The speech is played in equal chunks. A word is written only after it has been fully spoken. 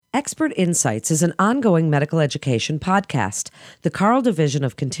Expert Insights is an ongoing medical education podcast. The Carle Division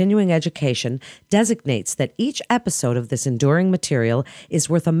of Continuing Education designates that each episode of this enduring material is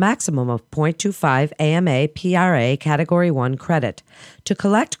worth a maximum of 0.25 AMA PRA Category 1 credit. To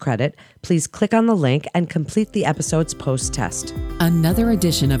collect credit, please click on the link and complete the episode's post-test. Another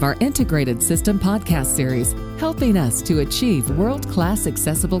edition of our Integrated System podcast series, helping us to achieve world-class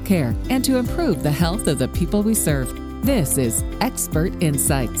accessible care and to improve the health of the people we serve. This is Expert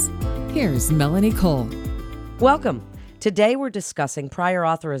Insights. Here's Melanie Cole. Welcome. Today we're discussing prior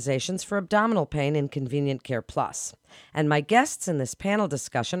authorizations for abdominal pain in Convenient Care Plus. And my guests in this panel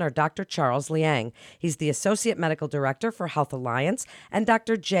discussion are Dr. Charles Liang. He's the Associate Medical Director for Health Alliance, and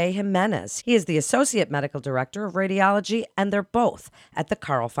Dr. Jay Jimenez. He is the Associate Medical Director of Radiology, and they're both at the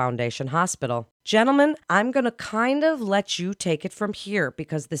Carle Foundation Hospital. Gentlemen, I'm going to kind of let you take it from here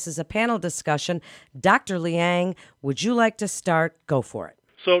because this is a panel discussion. Dr. Liang, would you like to start? Go for it.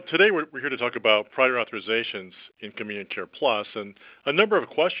 So today we're here to talk about prior authorizations in Convenient Care Plus, and a number of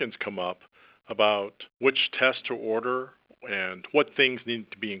questions come up about which test to order and what things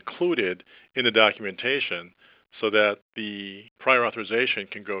need to be included in the documentation so that the prior authorization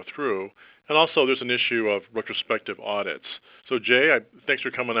can go through. And also there's an issue of retrospective audits. So Jay, thanks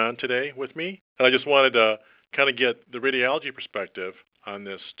for coming on today with me. And I just wanted to kind of get the radiology perspective on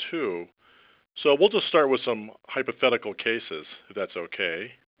this too. So we'll just start with some hypothetical cases, if that's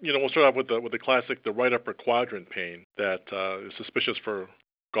okay. We'll start off with the classic, the right upper quadrant pain that is suspicious for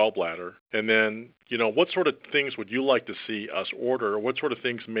gallbladder. And then, what sort of things would you like to see us order? Or what sort of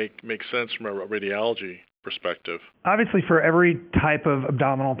things make sense from a radiology perspective? Obviously, for every type of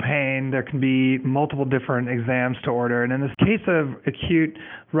abdominal pain, there can be multiple different exams to order. And in this case of acute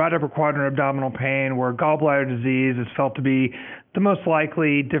right upper quadrant abdominal pain, where gallbladder disease is felt to be the most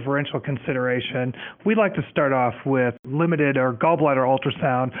likely differential consideration, we'd like to start off with limited or gallbladder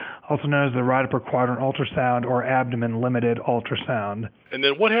ultrasound, also known as the right upper quadrant ultrasound or abdomen limited ultrasound. And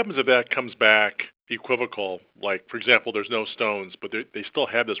then what happens if that comes back equivocal? Like, for example, there's no stones, but they still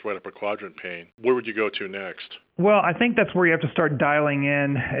have this right upper quadrant pain. Where would you go to next? Well, I think that's where you have to start dialing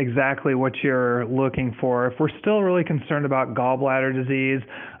in exactly what you're looking for. If we're still really concerned about gallbladder disease,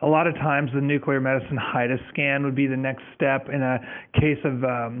 a lot of times the nuclear medicine HIDA scan would be the next step in a case of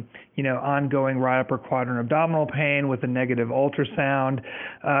ongoing right upper quadrant abdominal pain with a negative ultrasound.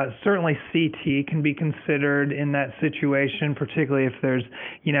 Certainly CT can be considered in that situation, particularly if there's,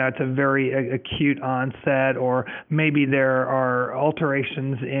 it's a very acute onset, or maybe there are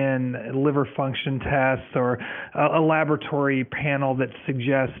alterations in liver function tests or a laboratory panel that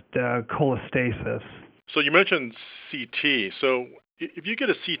suggests cholestasis. So you mentioned CT. So if you get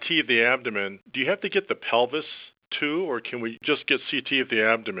a CT of the abdomen, do you have to get the pelvis too, or can we just get CT of the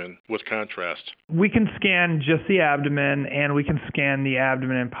abdomen with contrast? We can scan just the abdomen, and we can scan the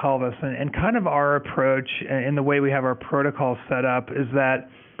abdomen and pelvis. And kind of our approach and the way we have our protocol set up is that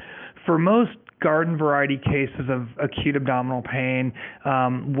for most garden variety cases of acute abdominal pain,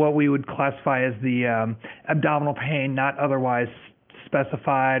 what we would classify as the abdominal pain not otherwise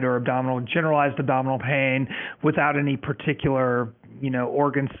specified, or generalized abdominal pain without any particular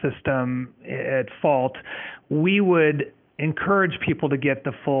organ system at fault, we would encourage people to get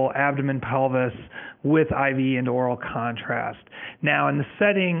the full abdomen pelvis with IV and oral contrast. Now, in the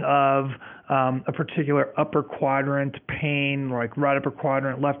setting of a particular upper quadrant pain, like right upper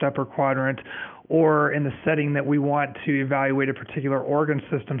quadrant, left upper quadrant, or in the setting that we want to evaluate a particular organ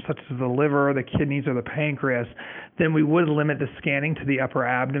system, such as the liver, the kidneys, or the pancreas, then we would limit the scanning to the upper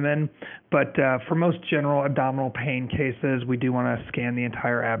abdomen. But for most general abdominal pain cases, we do want to scan the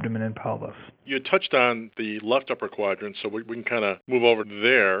entire abdomen and pelvis. You touched on the left upper quadrant, so we can kind of move over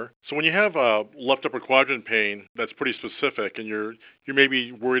there. So when you have a left upper quadrant pain that's pretty specific, and you're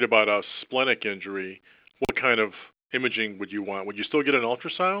maybe worried about a splenic injury, what kind of imaging would you want? Would you still get an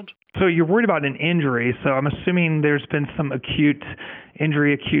ultrasound? So you're worried about an injury, so I'm assuming there's been some acute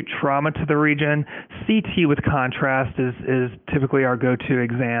injury, acute trauma to the region. CT with contrast is typically our go-to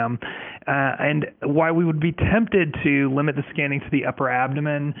exam. And why we would be tempted to limit the scanning to the upper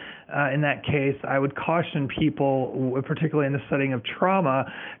abdomen in that case, I would caution people, particularly in the setting of trauma,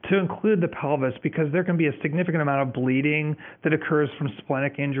 to include the pelvis, because there can be a significant amount of bleeding that occurs from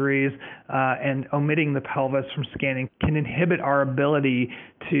splenic injuries, and omitting the pelvis from scanning can inhibit our ability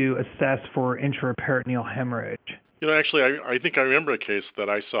to assess for intraperitoneal hemorrhage. Actually, I think I remember a case that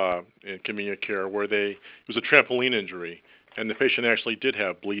I saw in Convenient Care where it was a trampoline injury, and the patient actually did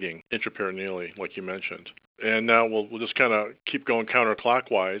have bleeding intraperitoneally, like you mentioned. And now we'll just kind of keep going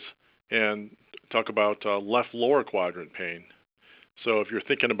counterclockwise and talk about left lower quadrant pain. So if you're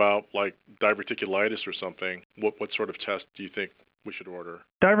thinking about like diverticulitis or something, what sort of test do you think we should order?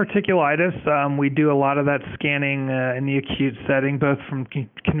 Diverticulitis, we do a lot of that scanning in the acute setting, both from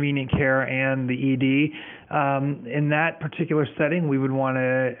convenient care and the ED. In that particular setting, we would want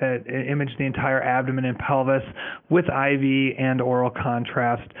to image the entire abdomen and pelvis with IV and oral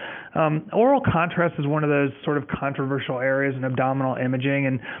contrast. Oral contrast is one of those sort of controversial areas in abdominal imaging,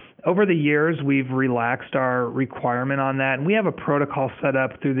 and over the years, we've relaxed our requirement on that, and we have a protocol set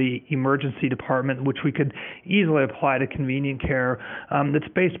up through the emergency department, which we could easily apply to convenient care, that's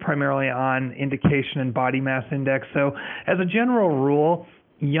based primarily on indication and body mass index. So as a general rule,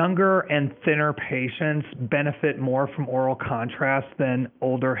 younger and thinner patients benefit more from oral contrast than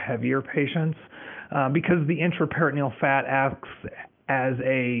older, heavier patients because the intraperitoneal fat acts as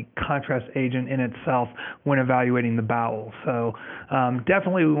a contrast agent in itself when evaluating the bowel. So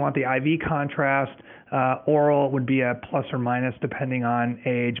definitely we want the IV contrast. Oral would be a plus or minus depending on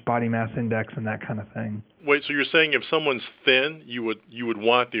age, body mass index, and that kind of thing. Wait, so you're saying if someone's thin, you would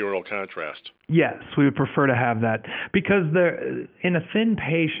want the oral contrast? Yes, we would prefer to have that because in a thin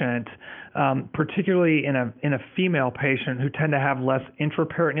patient, particularly in a female patient who tend to have less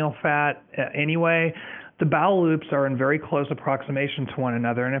intraperitoneal fat anyway, the bowel loops are in very close approximation to one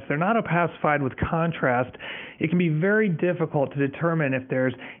another, and if they're not opacified with contrast, it can be very difficult to determine if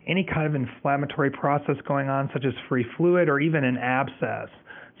there's any kind of inflammatory process going on, such as free fluid or even an abscess.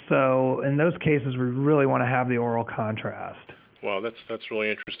 So in those cases, we really want to have the oral contrast. Wow, that's really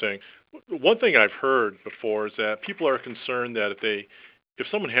interesting. One thing I've heard before is that people are concerned that if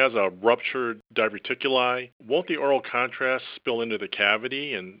someone has a ruptured diverticuli, won't the oral contrast spill into the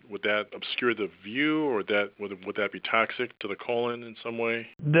cavity, and would that obscure the view, or would that be toxic to the colon in some way?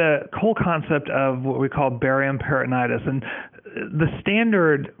 The whole concept of what we call barium peritonitis, and the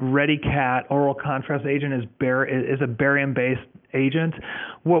standard ReadyCat oral contrast agent is a barium-based agent.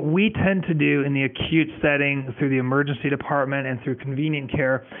 What we tend to do in the acute setting through the emergency department and through convenient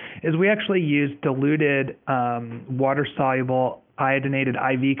care is we actually use diluted water-soluble iodinated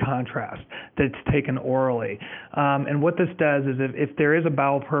IV contrast that's taken orally. And what this does is if there is a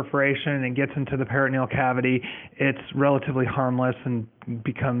bowel perforation and gets into the peritoneal cavity, it's relatively harmless and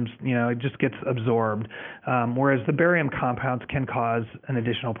becomes, it just gets absorbed. Whereas the barium compounds can cause an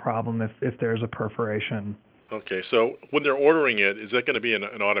additional problem if there's a perforation. Okay, so when they're ordering it, is that going to be an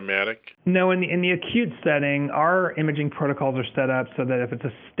automatic? No, in the acute setting, our imaging protocols are set up so that if it's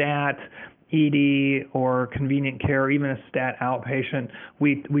a stat, ED, or convenient care, or even a stat outpatient,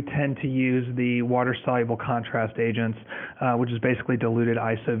 we tend to use the water-soluble contrast agents, which is basically diluted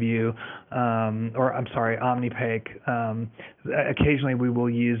Isovue, Omnipaque. Occasionally we will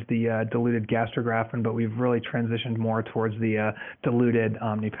use the diluted gastrografin, but we've really transitioned more towards the diluted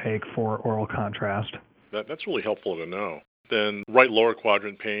Omnipaque for oral contrast. That's really helpful to know. Then right lower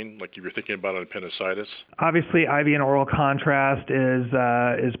quadrant pain, like you were thinking about on appendicitis? Obviously, IV and oral contrast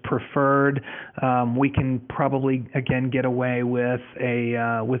is preferred. We can probably, again, get away with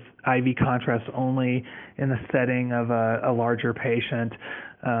with IV contrast only in the setting of a larger patient.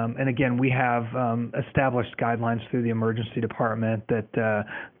 And again, we have established guidelines through the emergency department that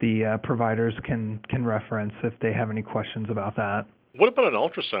the providers can reference if they have any questions about that. What about an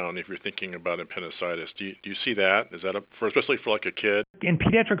ultrasound if you're thinking about appendicitis? Do you see that? Is that especially for like a kid? In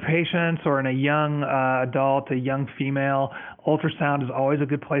pediatric patients or in a young adult, a young female, ultrasound is always a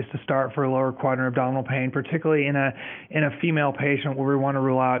good place to start for lower quadrant abdominal pain, particularly in a female patient where we want to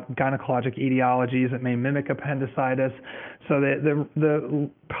rule out gynecologic etiologies that may mimic appendicitis. So the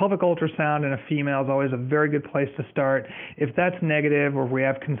pelvic ultrasound in a female is always a very good place to start. If that's negative, or if we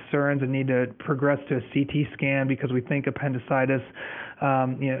have concerns and need to progress to a CT scan because we think appendicitis,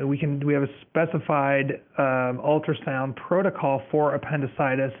 we have a specified ultrasound protocol for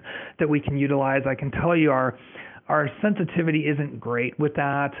appendicitis that we can utilize. I can tell you our sensitivity isn't great with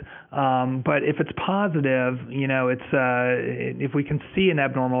that, but if it's positive, if we can see an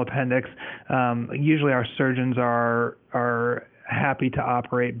abnormal appendix, usually our surgeons are happy to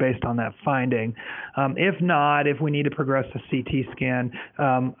operate based on that finding. If not, if we need to progress to CT scan,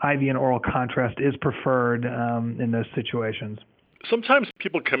 IV and oral contrast is preferred in those situations. Sometimes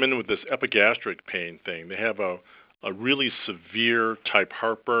people come in with this epigastric pain thing. They have a really severe type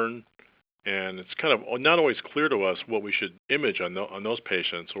heartburn, and it's kind of not always clear to us what we should image on those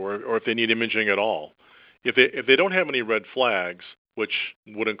patients, or if they need imaging at all. If they don't have any red flags, which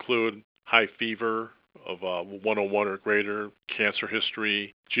would include high fever of 101 or greater, cancer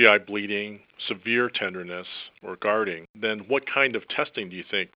history, GI bleeding, severe tenderness, or guarding, then what kind of testing do you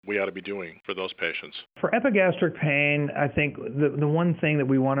think we ought to be doing for those patients? For epigastric pain, I think the one thing that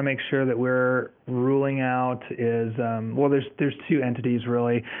we want to make sure that we're ruling out is, there's two entities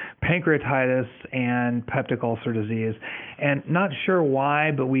really, pancreatitis and peptic ulcer disease. And not sure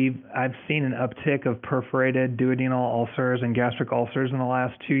why, but I've seen an uptick of perforated duodenal ulcers and gastric ulcers in the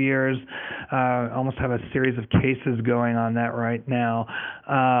last 2 years. Almost have a series of cases going on that right now.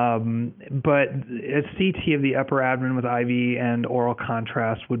 But a CT of the upper abdomen with IV and oral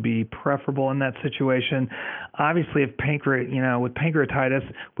contrast would be preferable in that situation. Obviously, with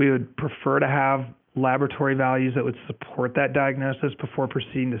pancreatitis, we would prefer to have laboratory values that would support that diagnosis before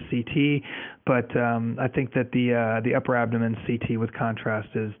proceeding to CT. But I think that the upper abdomen CT with contrast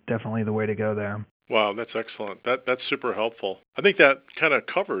is definitely the way to go there. Wow, that's excellent. That's super helpful. I think that kind of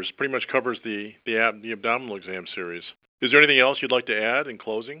pretty much covers the abdominal exam series. Is there anything else you'd like to add in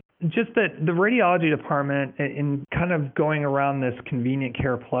closing? Just that the radiology department, in kind of going around this convenient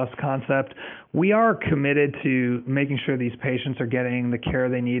care plus concept, we are committed to making sure these patients are getting the care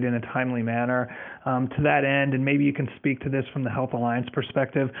they need in a timely manner. To that end, and maybe you can speak to this from the Health Alliance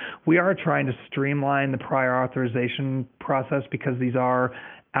perspective, we are trying to streamline the prior authorization process because these are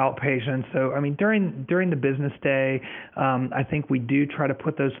outpatients. So, during the business day, I think we do try to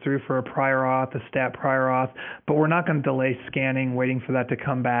put those through for a prior auth, a stat prior auth, but we're not going to delay scanning, waiting for that to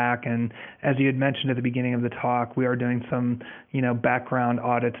come back. And as you had mentioned at the beginning of the talk, we are doing some, background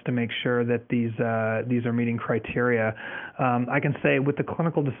audits to make sure that these are meeting criteria. I can say with the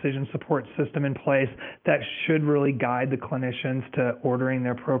clinical decision support system in place, that should really guide the clinicians to ordering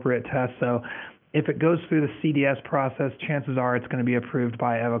the appropriate tests. So if it goes through the CDS process, chances are it's going to be approved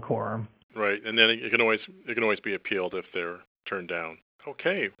by eviCore. Right, and then it can always be appealed if they're turned down.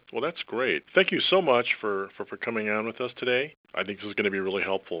 Okay, well that's great. Thank you so much for coming on with us today. I think this is going to be really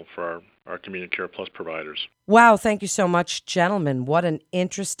helpful for our Convenient Care Plus providers. Wow, thank you so much, gentlemen. What an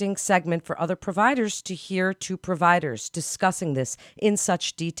interesting segment for other providers to hear two providers discussing this in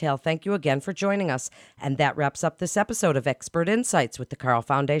such detail. Thank you again for joining us. And that wraps up this episode of Expert Insights with the Carle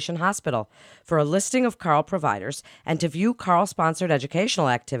Foundation Hospital. For a listing of Carle providers and to view Carle-sponsored educational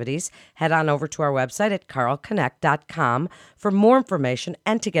activities, head on over to our website at carleconnect.com for more information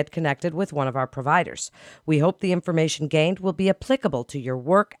and to get connected with one of our providers. We hope the information gained will be applicable to your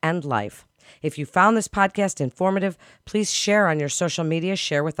work and life. If you found this podcast informative, please share on your social media,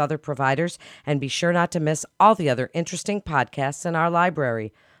 share with other providers, and be sure not to miss all the other interesting podcasts in our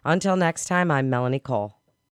library. Until next time, I'm Melanie Cole.